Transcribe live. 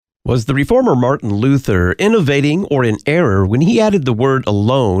Was the reformer Martin Luther innovating or in error when he added the word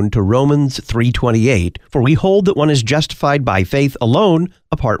alone to Romans 3:28, for we hold that one is justified by faith alone,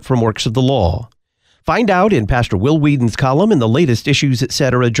 apart from works of the law? Find out in Pastor Will Whedon's column in the latest Issues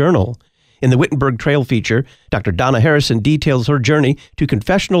Etc. journal. In the Wittenberg Trail feature, Dr. Donna Harrison details her journey to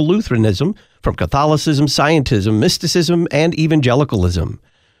confessional Lutheranism from Catholicism, Scientism, mysticism, and evangelicalism.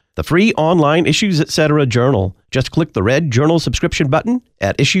 The free online Issues Etc. journal. Just click the red journal subscription button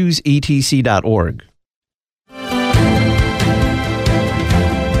at issuesetc.org.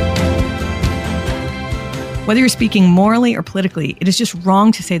 Whether you're speaking morally or politically, it is just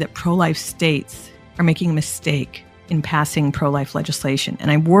wrong to say that pro-life states are making a mistake in passing pro-life legislation.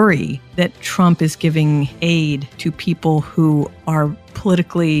 And I worry that Trump is giving aid to people who are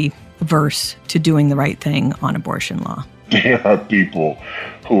politically averse to doing the right thing on abortion law. There are people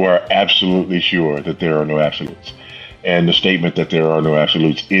who are absolutely sure that there are no absolutes. And the statement that there are no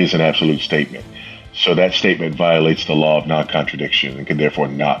absolutes is an absolute statement. So that statement violates the law of non-contradiction and can therefore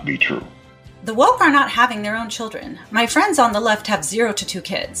not be true. The woke are not having their own children. My friends on the left have 0 to 2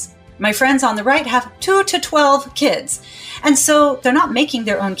 kids. My friends on the right have 2 to 12 kids. And so they're not making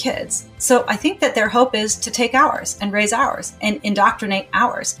their own kids. So I think that their hope is to take ours and raise ours and indoctrinate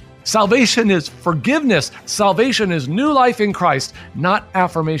ours. Salvation is forgiveness. Salvation is new life in Christ, not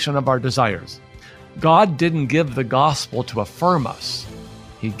affirmation of our desires. God didn't give the gospel to affirm us.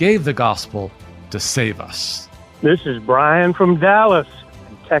 He gave the gospel to save us. This is Brian from Dallas.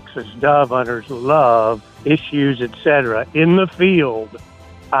 Texas dove hunters love Issues Etc. in the field.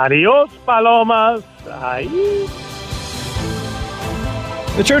 Adios, palomas. Ahí.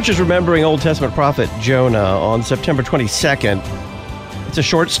 The church is remembering Old Testament prophet Jonah on September 22nd. It's a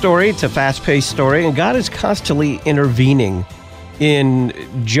short story, it's a fast-paced story, and God is constantly intervening in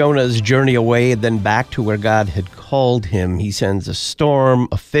Jonah's journey away and then back to where God had called him. He sends a storm,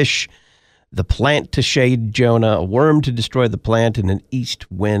 a fish, the plant to shade Jonah, a worm to destroy the plant, and an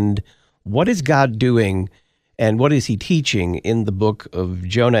east wind. What is God doing, and what is he teaching in the book of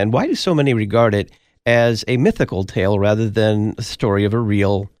Jonah, and why do so many regard it as a mythical tale rather than a story of a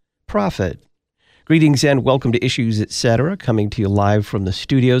real prophet? Greetings and welcome to Issues Etc., coming to you live from the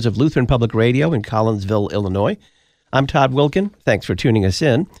studios of Lutheran Public Radio in Collinsville, Illinois. I'm Todd Wilkin. Thanks for tuning us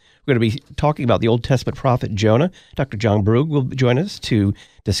in. We're going to be talking about the Old Testament prophet Jonah. Dr. John Brug will join us to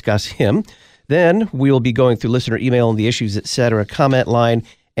discuss him. Then we'll be going through listener email and the Issues Etc. comment line.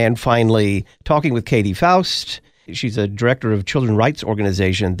 And finally, talking with Katie Faust. She's a director of children's rights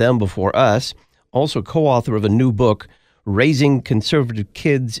organization, Them Before Us, also co-author of a new book, Raising Conservative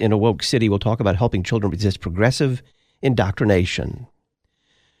Kids in a Woke City. We'll talk about helping children resist progressive indoctrination.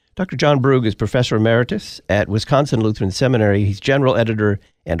 Dr. John Brug is professor emeritus at Wisconsin Lutheran Seminary. He's general editor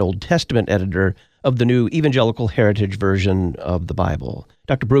and Old Testament editor of the new Evangelical Heritage version of the Bible.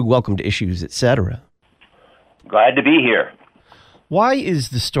 Dr. Brug, welcome to Issues Etc. Glad to be here. Why is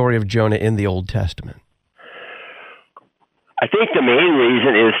the story of Jonah in the Old Testament? I think the main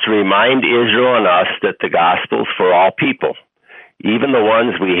reason is to remind Israel and us that the gospel's for all people, even the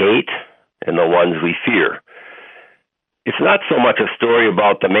ones we hate and the ones we fear. It's not so much a story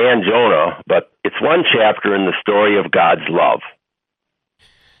about the man Jonah, but it's one chapter in the story of God's love.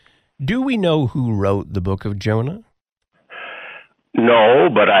 Do we know who wrote the book of Jonah? No,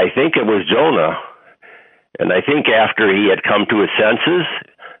 but I think it was Jonah. And I think after he had come to his senses,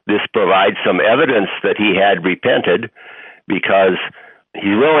 this provides some evidence that he had repented, because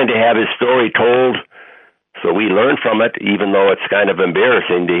he's willing to have his story told, so we learn from it, even though it's kind of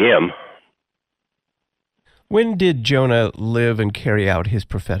embarrassing to him. When did Jonah live and carry out his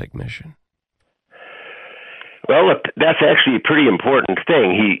prophetic mission? Well, that's actually a pretty important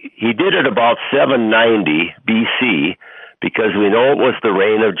thing. He did it about 790 BC, because we know it was the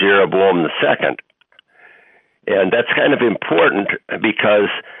reign of Jeroboam II. And that's kind of important because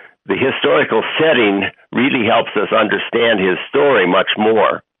the historical setting really helps us understand his story much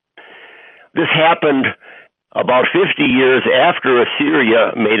more. This happened about 50 years after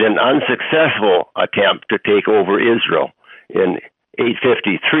Assyria made an unsuccessful attempt to take over Israel in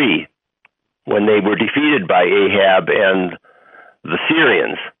 853, when they were defeated by Ahab and the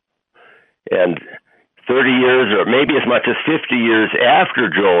Syrians. And 30 years, or maybe as much as 50 years after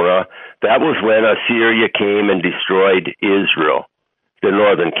Jonah, that was when Assyria came and destroyed Israel, the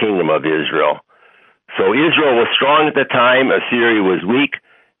northern kingdom of Israel. So Israel was strong at the time, Assyria was weak,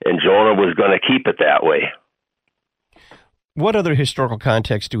 and Jonah was going to keep it that way. What other historical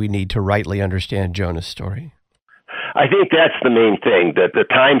context do we need to rightly understand Jonah's story? I think that's the main thing, that the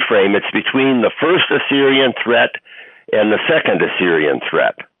time frame, it's between the first Assyrian threat and the second Assyrian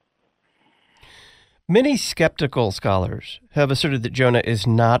threat. Many skeptical scholars have asserted that Jonah is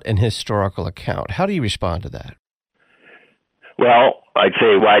not an historical account. How do you respond to that? Well, I'd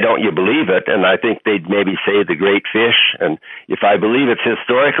say, why don't you believe it? And I think they'd maybe say the great fish. And if I believe it's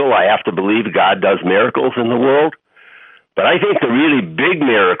historical, I have to believe God does miracles in the world. But I think the really big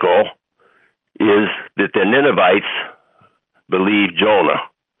miracle is that the Ninevites believed Jonah.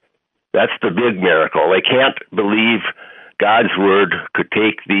 That's the big miracle. They can't believe God's word could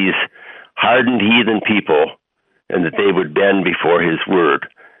take these hardened heathen people and that they would bend before his word.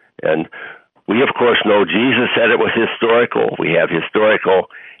 And we, of course, know Jesus said it was historical. We have historical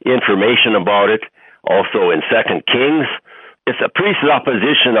information about it. Also in 2 Kings, it's a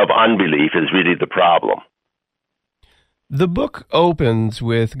presupposition of unbelief is really the problem. The book opens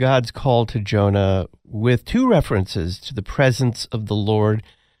with God's call to Jonah with two references to the presence of the Lord.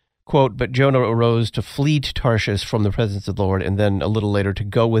 Quote, but Jonah arose to flee to Tarshish from the presence of the Lord, and then a little later to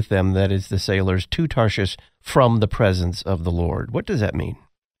go with them, that is the sailors, to Tarshish from the presence of the Lord. What does that mean?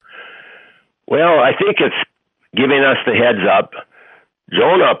 Well, I think it's giving us the heads up.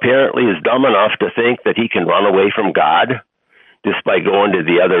 Jonah apparently is dumb enough to think that he can run away from God just by going to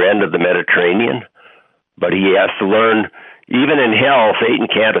the other end of the Mediterranean. But he has to learn, even in hell, Satan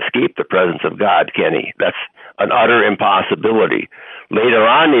can't escape the presence of God, can he? That's an utter impossibility. Later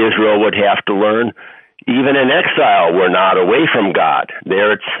on, Israel would have to learn, even in exile, we're not away from God.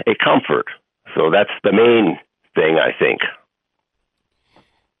 There it's a comfort. So that's the main thing, I think.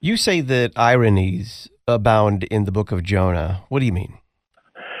 You say that ironies abound in the book of Jonah. What do you mean?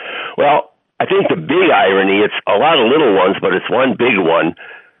 Well, I think the big irony, it's a lot of little ones, but it's one big one.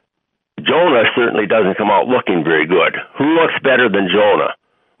 Jonah certainly doesn't come out looking very good. Who looks better than Jonah?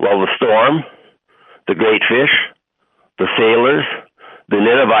 Well, the storm, the great fish, the sailors, the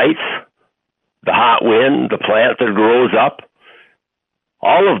Ninevites, the hot wind, the plant that grows up.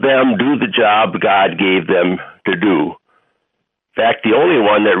 All of them do the job God gave them to do. In fact, the only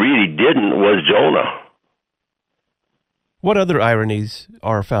one that really didn't was Jonah. What other ironies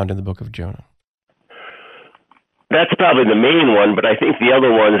are found in the book of Jonah? That's probably the main one, but I think the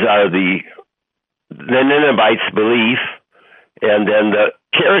other ones are the Ninevites' belief, and then the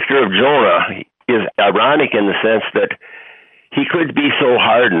character of Jonah is ironic in the sense that he could be so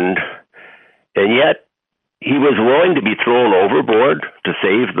hardened, and yet he was willing to be thrown overboard to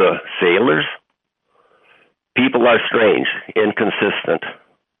save the sailors. People are strange, inconsistent.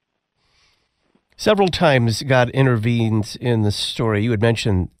 Several times God intervenes in the story. You had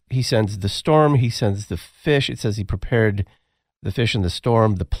mentioned he sends the storm, he sends the fish. It says he prepared the fish in the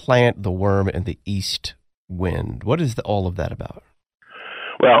storm, the plant, the worm, and the east wind. What is all of that about?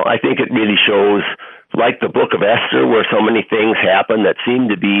 Well, I think it really shows, like the book of Esther, where so many things happen that seem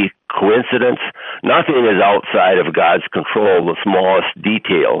to be coincidence. Nothing is outside of God's control, the smallest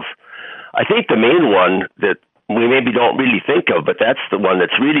details. I think the main one that we maybe don't really think of, but that's the one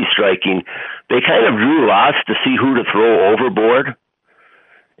that's really striking. They kind of drew lots to see who to throw overboard.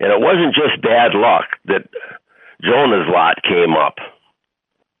 And it wasn't just bad luck that Jonah's lot came up.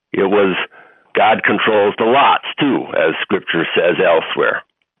 It was God controls the lots, too, as Scripture says elsewhere.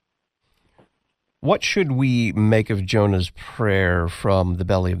 What should we make of Jonah's prayer from the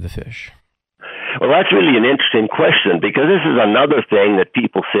belly of the fish? Well, that's really an interesting question, because this is another thing that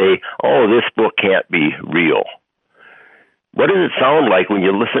people say, oh, this book can't be real. What does it sound like when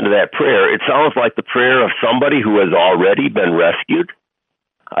you listen to that prayer? It sounds like the prayer of somebody who has already been rescued.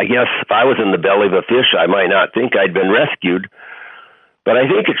 I guess if I was in the belly of a fish, I might not think I'd been rescued. But I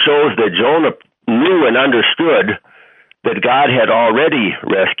think it shows that Jonah knew and understood that God had already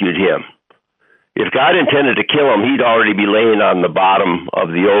rescued him. If God intended to kill him, he'd already be laying on the bottom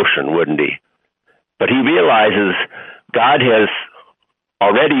of the ocean, wouldn't he? But he realizes God has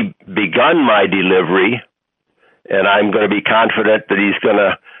already begun my delivery, and I'm going to be confident that he's going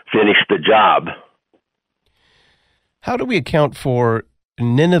to finish the job. How do we account for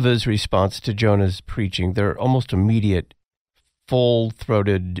Nineveh's response to Jonah's preaching, their almost immediate,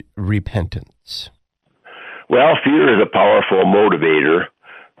 full-throated repentance? Well, fear is a powerful motivator,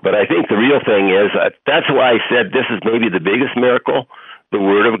 but I think the real thing is, that's why I said this is maybe the biggest miracle. The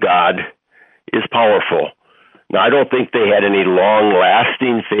Word of God is powerful. Now, I don't think they had any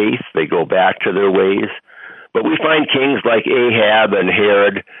long-lasting faith. They go back to their ways. But we find kings like Ahab and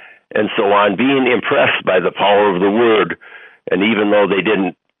Herod and so on being impressed by the power of the Word. And even though they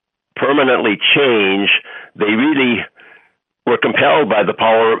didn't permanently change, they really were compelled by the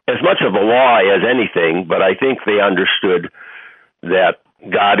power, as much of the law as anything, but I think they understood that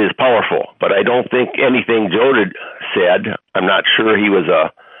God is powerful. But I don't think anything Jonah said, I'm not sure he was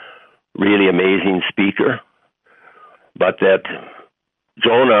a really amazing speaker, but that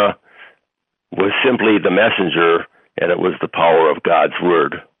Jonah was simply the messenger, and it was the power of God's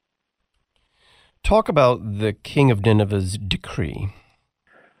word. Talk about the king of Nineveh's decree.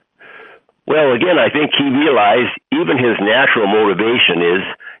 Well, again, I think he realized even his natural motivation is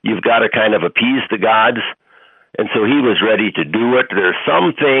you've got to kind of appease the gods, and so he was ready to do it. There's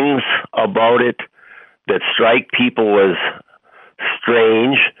some things about it that strike people as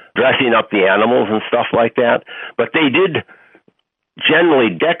strange, dressing up the animals and stuff like that, but they did generally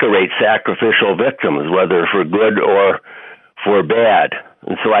decorate sacrificial victims, whether for good or for bad.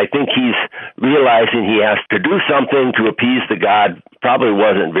 And so I think he's realizing he has to do something to appease the god. Probably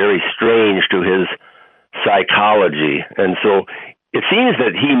wasn't very strange to his psychology. And so it seems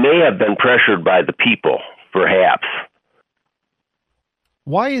that he may have been pressured by the people, perhaps.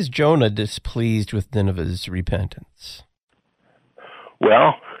 Why is Jonah displeased with Nineveh's repentance?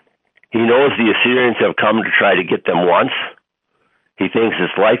 Well, he knows the Assyrians have come to try to get them once. He thinks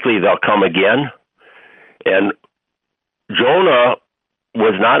it's likely they'll come again. And Jonah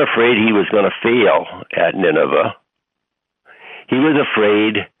was not afraid he was going to fail at Nineveh. He was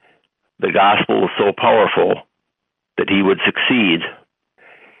afraid the gospel was so powerful that he would succeed.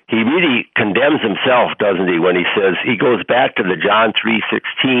 He really condemns himself, doesn't he, when he says, he goes back to the John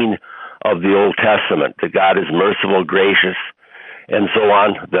 3:16 of the Old Testament, that God is merciful, gracious, and so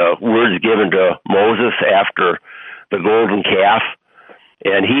on, the words given to Moses after the golden calf.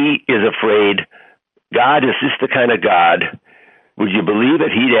 And he is afraid God is just the kind of God, would you believe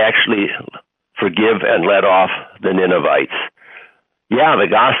it, he'd actually forgive and let off the Ninevites. Yeah, the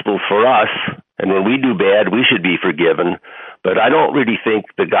gospel's for us, and when we do bad, we should be forgiven, but I don't really think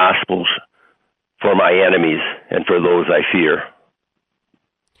the gospel's for my enemies and for those I fear.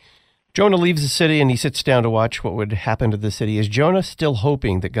 Jonah leaves the city and he sits down to watch what would happen to the city. Is Jonah still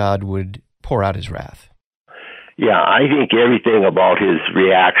hoping that God would pour out his wrath? Yeah, I think everything about his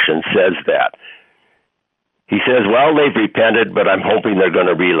reaction says that. He says, well, they've repented, but I'm hoping they're going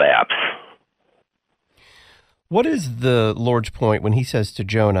to relapse. What is the Lord's point when he says to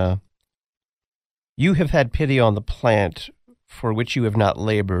Jonah, you have had pity on the plant for which you have not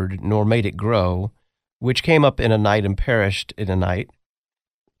labored, nor made it grow, which came up in a night and perished in a night?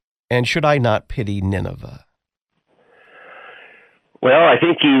 And should I not pity Nineveh? Well, I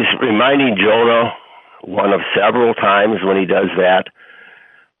think he's reminding Jonah, one of several times when he does that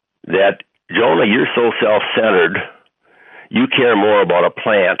Jonah, you're so self-centered, you care more about a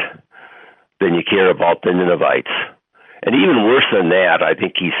plant than you care about the Ninevites. And even worse than that, I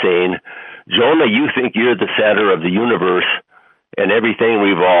think he's saying, Jonah, you think you're the center of the universe and everything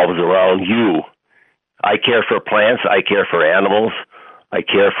revolves around you. I care for plants, I care for animals, I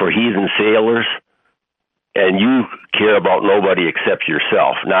care for heathen sailors, and you care about nobody except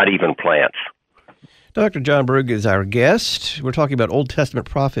yourself, not even plants. Dr. John Brug is our guest. We're talking about Old Testament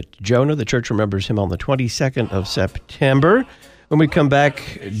prophet Jonah. The church remembers him on the 22nd of September. When we come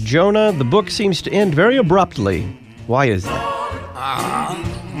back, Jonah, the book seems to end very abruptly. Why is that?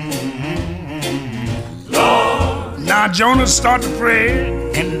 Now Jonah started to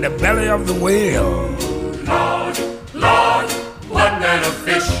pray in the belly of the whale. Lord, what man of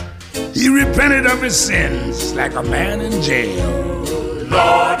fish? He repented of his sins like a man in jail.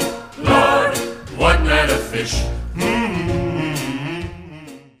 Lord, what man of fish?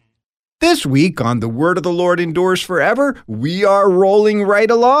 This week on The Word of the Lord Endures Forever, we are rolling right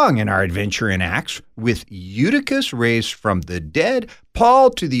along in our adventure in Acts with Eutychus raised from the dead, Paul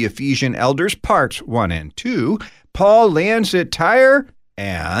to the Ephesian elders, parts 1 and 2, Paul lands at Tyre,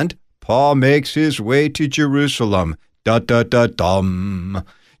 and Paul makes his way to Jerusalem. Da-da-da-dum.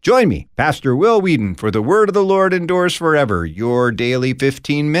 Join me, Pastor Will Whedon, for The Word of the Lord Endures Forever, your daily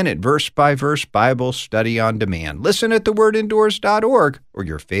 15-minute verse-by-verse Bible study on demand. Listen at thewordendures.org or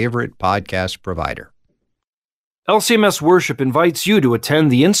your favorite podcast provider. LCMS Worship invites you to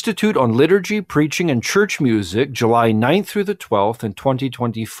attend the Institute on Liturgy, Preaching, and Church Music July 9th through the 12th in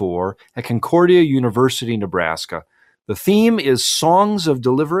 2024 at Concordia University, Nebraska. The theme is Songs of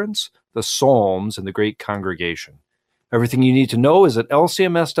Deliverance, the Psalms, and the Great Congregation. Everything you need to know is at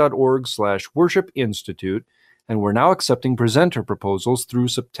lcms.org/Worship Institute, and we're now accepting presenter proposals through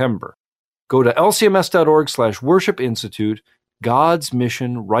September. Go to lcms.org/Worship Institute, God's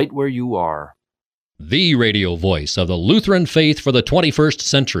mission right where you are. The radio voice of the Lutheran faith for the 21st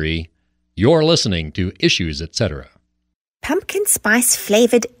century. You're listening to Issues, Etc. Pumpkin spice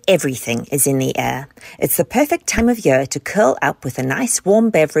flavored everything is in the air. It's the perfect time of year to curl up with a nice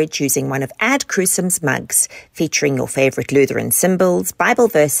warm beverage using one of Ad Crucem's mugs, featuring your favorite Lutheran symbols, Bible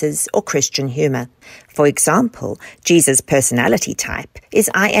verses, or Christian humor. For example, Jesus' personality type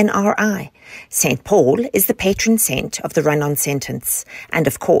is INRI. St. Paul is the patron saint of the run-on sentence. And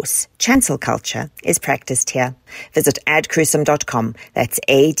of course, chancel culture is practiced here. Visit adcrucem.com. That's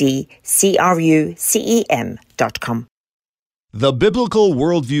ADCRUCEM.com. The Biblical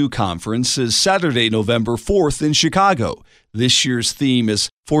Worldview Conference is Saturday, November 4th in Chicago. This year's theme is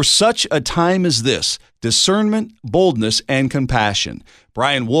For Such a Time as This, Discernment, Boldness, and Compassion.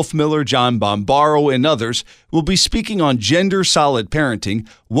 Brian Wolfmiller, John Bombaro, and others will be speaking on gender-solid parenting,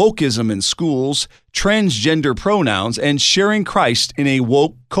 wokeism in schools, transgender pronouns, and sharing Christ in a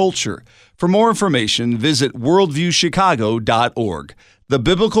woke culture. For more information, visit worldviewchicago.org. The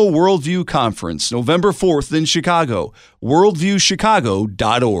Biblical Worldview Conference, November 4th in Chicago,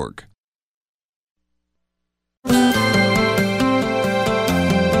 worldviewchicago.org.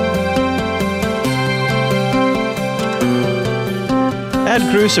 Ad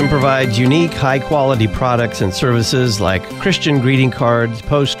Crucem provides unique, high-quality products and services like Christian greeting cards,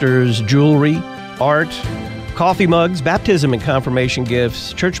 posters, jewelry, art, coffee mugs, baptism and confirmation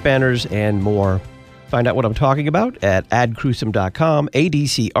gifts, church banners, and more. Find out what I'm talking about at adcrucem.com,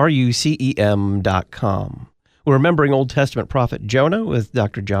 ADCRUCEM.com. We're remembering Old Testament prophet Jonah with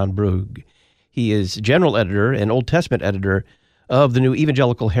Dr. John Brug. He is general editor and Old Testament editor of the New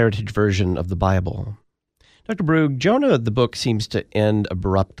Evangelical Heritage Version of the Bible. Dr. Brug, Jonah, the book seems to end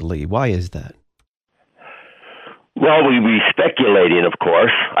abruptly. Why is that? Well, we'd be speculating, of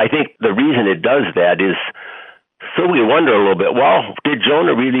course. I think the reason it does that is so we wonder a little bit, well, did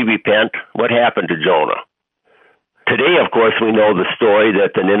Jonah really repent? What happened to Jonah? Today, of course, we know the story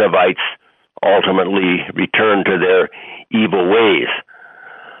that the Ninevites ultimately returned to their evil ways.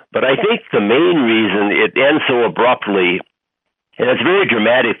 But I think the main reason it ends so abruptly, and it's very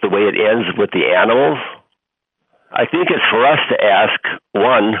dramatic the way it ends with the animals, I think it's for us to ask,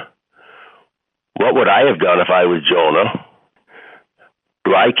 one, what would I have done if I was Jonah?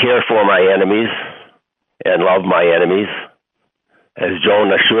 Do I care for my enemies and love my enemies as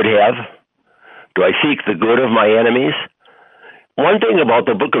Jonah should have? Do I seek the good of my enemies? One thing about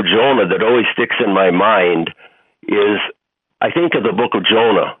the book of Jonah that always sticks in my mind is I think of the book of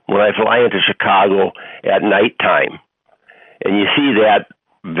Jonah when I fly into Chicago at nighttime, and you see that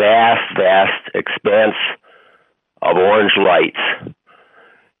vast expanse of orange lights.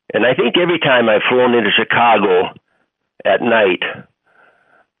 And I think every time I've flown into Chicago at night,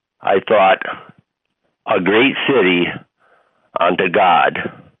 I thought, a great city unto God.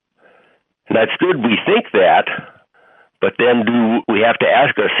 And that's good we think that, but then do we have to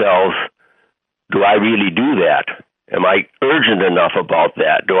ask ourselves, do I really do that? Am I urgent enough about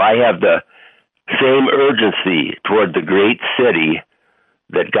that? Do I have the same urgency toward the great city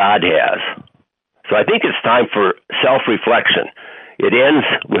that God has? So I think it's time for self-reflection. It ends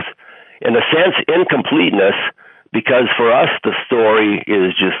with, in a sense, incompleteness, because for us the story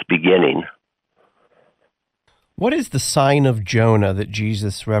is just beginning. What is the sign of Jonah that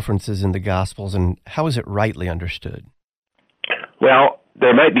Jesus references in the Gospels, and how is it rightly understood? Well,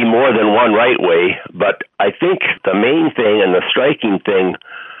 there might be more than one right way, but I think the main thing and the striking thing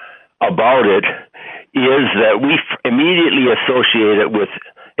about it is that we immediately associate it with,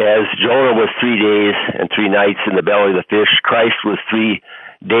 as Jonah was 3 days and 3 nights in the belly of the fish, Christ was 3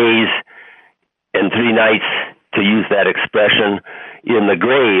 days and 3 nights, to use that expression, in the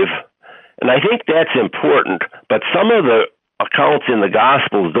grave. And I think that's important, but some of the accounts in the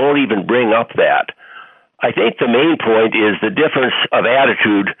Gospels don't even bring up that. I think the main point is the difference of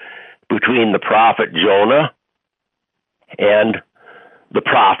attitude between the prophet Jonah and the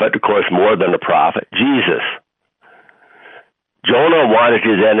prophet, of course, more than the prophet, Jesus. Jonah wanted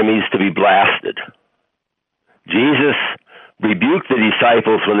his enemies to be blasted. Jesus rebuked the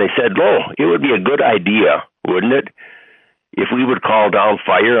disciples when they said, it would be a good idea, wouldn't it, if we would call down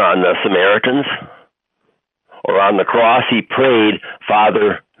fire on the Samaritans? Or on the cross, he prayed,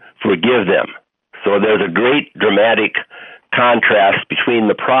 Father, forgive them. So there's a great dramatic contrast between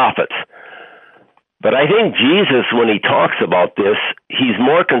the prophets. But I think Jesus, when he talks about this, he's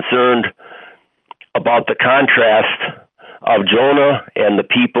more concerned about the contrast of Jonah and the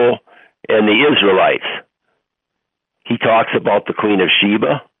people and the Israelites. He talks about the Queen of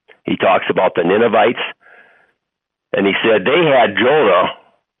Sheba. He talks about the Ninevites. And he said they had Jonah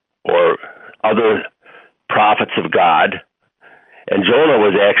or other prophets of God. And Jonah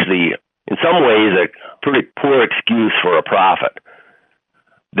was actually, in some ways, a pretty poor excuse for a prophet.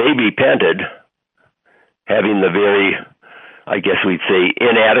 They repented, having the very I guess we'd say,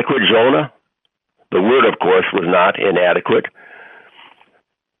 inadequate Jonah. The word, of course, was not inadequate.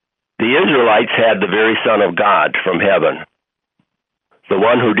 The Israelites had the very Son of God from heaven, the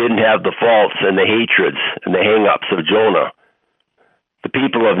one who didn't have the faults and the hatreds and the hang-ups of Jonah. The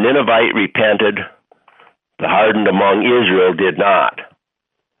people of Nineveh repented. The hardened among Israel did not.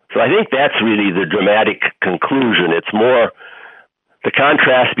 So I think that's really the dramatic conclusion. It's more the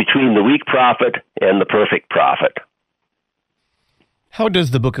contrast between the weak prophet and the perfect prophet. How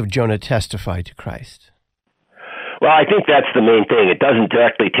does the book of Jonah testify to Christ? Well, I think that's the main thing. It doesn't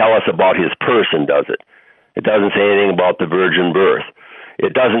directly tell us about his person, does it? It doesn't say anything about the virgin birth.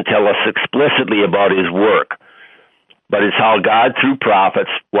 It doesn't tell us explicitly about his work. But it's how God, through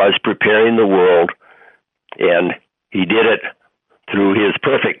prophets, was preparing the world, and he did it through his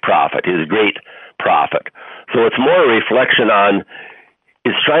perfect prophet, his great prophet. So it's more a reflection on,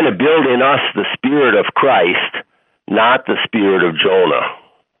 it's trying to build in us the spirit of Christ, not the spirit of Jonah.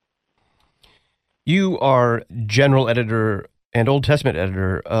 You are general editor and Old Testament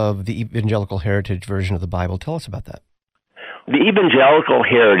editor of the Evangelical Heritage Version of the Bible. Tell us about that. The Evangelical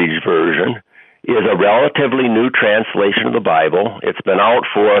Heritage Version is a relatively new translation of the Bible. It's been out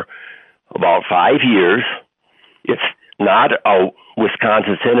for about 5 years. It's not a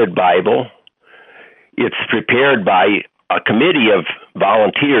Wisconsin Synod Bible. It's prepared by a committee of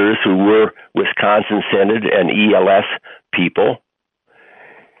volunteers who were Wisconsin Synod and ELS people.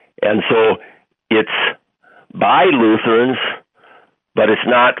 And so it's by Lutherans, but it's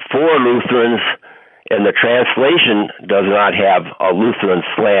not for Lutherans, and the translation does not have a Lutheran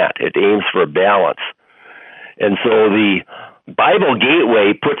slant. It aims for balance. And so the Bible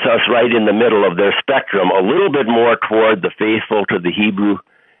Gateway puts us right in the middle of their spectrum, a little bit more toward the faithful to the Hebrew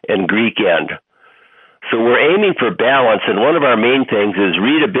and Greek end. So we're aiming for balance, and one of our main things is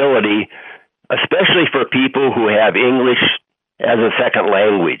readability, especially for people who have English as a second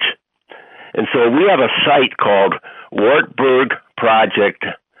language. And so we have a site called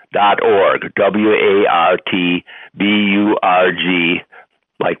wartburgproject.org, WARTBURG,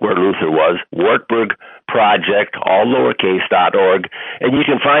 like where Luther was, wartburgproject, all lowercase.org, and you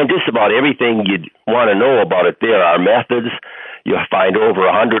can find just about everything you'd want to know about it there. Our methods, you'll find over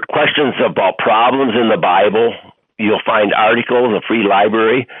 100 questions about problems in the Bible. You'll find articles, a free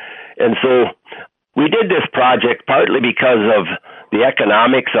library. And so we did this project partly because of the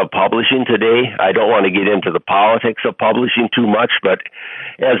economics of publishing today. I don't want to get into the politics of publishing too much, but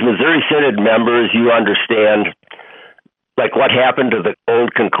as Missouri Synod members, you understand like what happened to the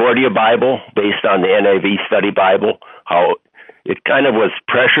old Concordia Bible based on the NIV Study Bible, how it kind of was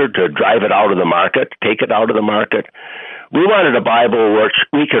pressured to drive it out of the market, take it out of the market. We wanted a Bible which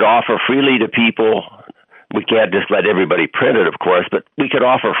we could offer freely to people. We can't just let everybody print it, of course, but we could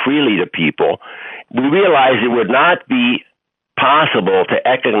offer freely to people. We realized it would not be possible to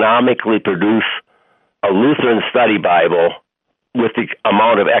economically produce a Lutheran study Bible with the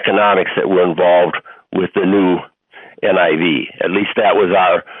amount of economics that were involved with the new NIV. At least that was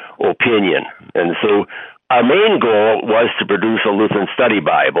our opinion. And so our main goal was to produce a Lutheran study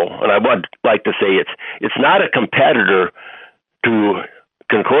Bible, and I would like to say it's not a competitor to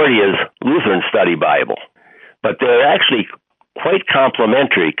Concordia's Lutheran study Bible, but they're actually quite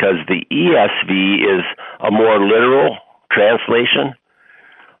complementary because the ESV is a more literal translation.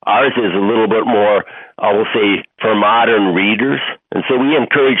 Ours is a little bit more, I will say, for modern readers. And so we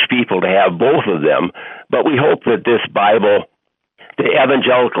encourage people to have both of them. But we hope that this Bible, the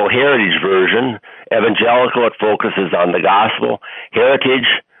Evangelical Heritage Version, evangelical, it focuses on the gospel.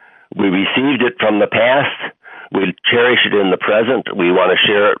 Heritage, we received it from the past. We cherish it in the present. We want to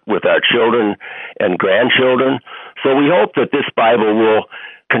share it with our children and grandchildren. So we hope that this Bible will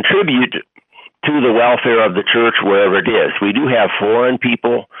contribute to the welfare of the church wherever it is. We do have foreign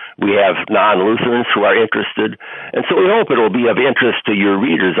people. We have non-Lutherans who are interested. And so we hope it will be of interest to your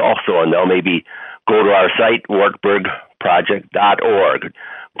readers also, and they'll maybe go to our site, wartburgproject.org.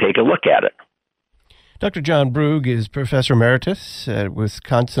 Take a look at it. Dr. John Brug is Professor Emeritus at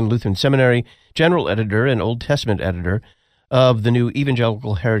Wisconsin Lutheran Seminary, General Editor and Old Testament Editor of the new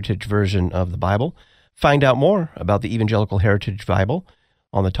Evangelical Heritage Version of the Bible. Find out more about the Evangelical Heritage Bible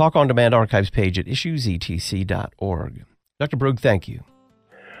on the Talk on Demand archives page at issuesetc.org. Dr. Brug, thank you.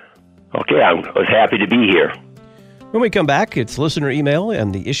 Okay, I was happy to be here. When we come back, it's listener email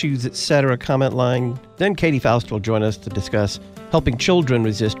and the Issues Etc. comment line. Then Katie Faust will join us to discuss helping children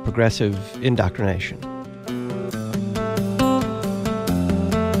resist progressive indoctrination.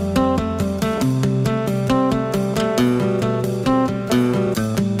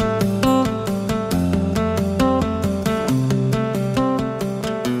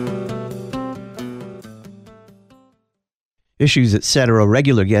 Issues Etc.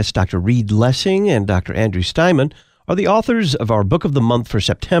 regular guests Dr. Reed Lessing and Dr. Andrew Steinman are the authors of our book of the month for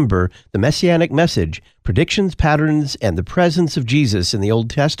September, The Messianic Message, Predictions, Patterns, and the Presence of Jesus in the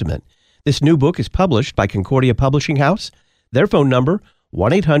Old Testament. This new book is published by Concordia Publishing House. Their phone number,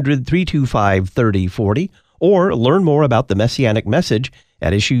 1-800-325-3040, or learn more about the Messianic Message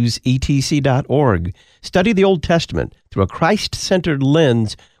at issuesetc.org. Study the Old Testament through a Christ-centered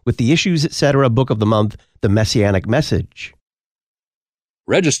lens with the Issues Etc. book of the month, The Messianic Message.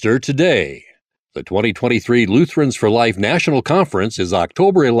 Register today. The 2023 Lutherans for Life National Conference is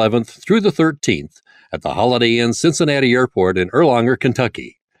October 11th through the 13th at the Holiday Inn Cincinnati Airport in Erlanger,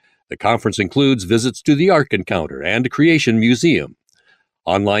 Kentucky. The conference includes visits to the Ark Encounter and Creation Museum.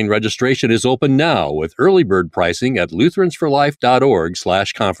 Online registration is open now with early bird pricing at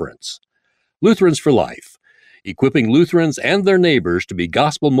lutheransforlife.org/conference. Lutherans for Life, equipping Lutherans and their neighbors to be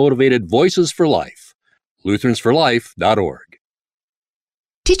gospel-motivated voices for life. lutheransforlife.org.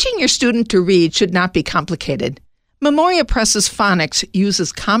 Teaching your student to read should not be complicated. Memoria Press's phonics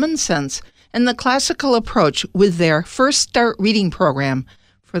uses common sense and the classical approach with their First Start Reading program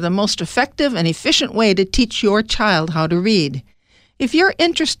for the most effective and efficient way to teach your child how to read. If you're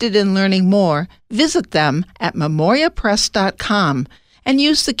interested in learning more, visit them at memoriapress.com and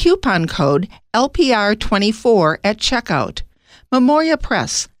use the coupon code LPR24 at checkout. Memoria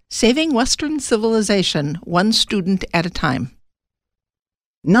Press, saving Western civilization one student at a time.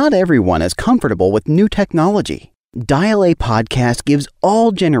 Not everyone is comfortable with new technology. Dial A Podcast gives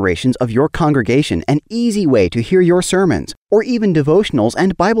all generations of your congregation an easy way to hear your sermons, or even devotionals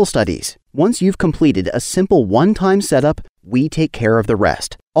and Bible studies. Once you've completed a simple one-time setup, we take care of the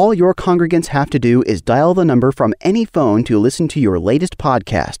rest. All your congregants have to do is dial the number from any phone to listen to your latest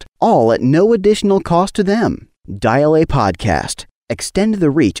podcast, all at no additional cost to them. Dial A Podcast. Extend the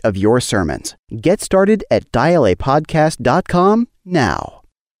reach of your sermons. Get started at dialapodcast.com now.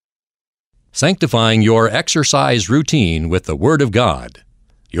 Sanctifying your exercise routine with the Word of God.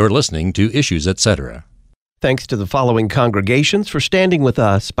 You're listening to Issues Etc. Thanks to the following congregations for standing with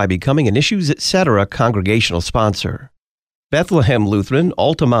us by becoming an Issues Etc. congregational sponsor: Bethlehem Lutheran,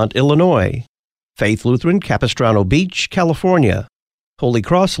 Altamont, Illinois; Faith Lutheran, Capistrano Beach, California; Holy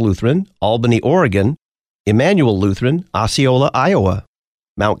Cross Lutheran, Albany, Oregon; Emmanuel Lutheran, Osceola, Iowa;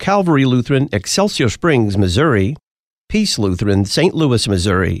 Mount Calvary Lutheran, Excelsior Springs, Missouri; Peace Lutheran, St. Louis,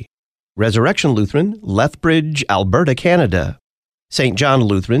 Missouri; Resurrection Lutheran, Lethbridge, Alberta, Canada; St. John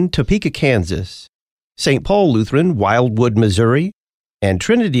Lutheran, Topeka, Kansas; St. Paul Lutheran, Wildwood, Missouri; and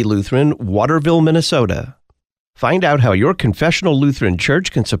Trinity Lutheran, Waterville, Minnesota. Find out how your confessional Lutheran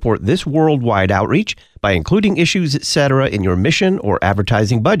church can support this worldwide outreach by including Issues Etc. in your mission or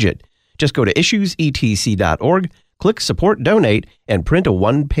advertising budget. Just go to issuesetc.org, click Support Donate, and print a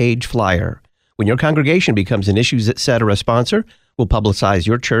one-page flyer. When your congregation becomes an Issues Etc. sponsor, we'll publicize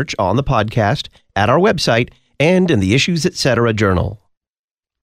your church on the podcast, at our website, and in the Issues Etc. Journal.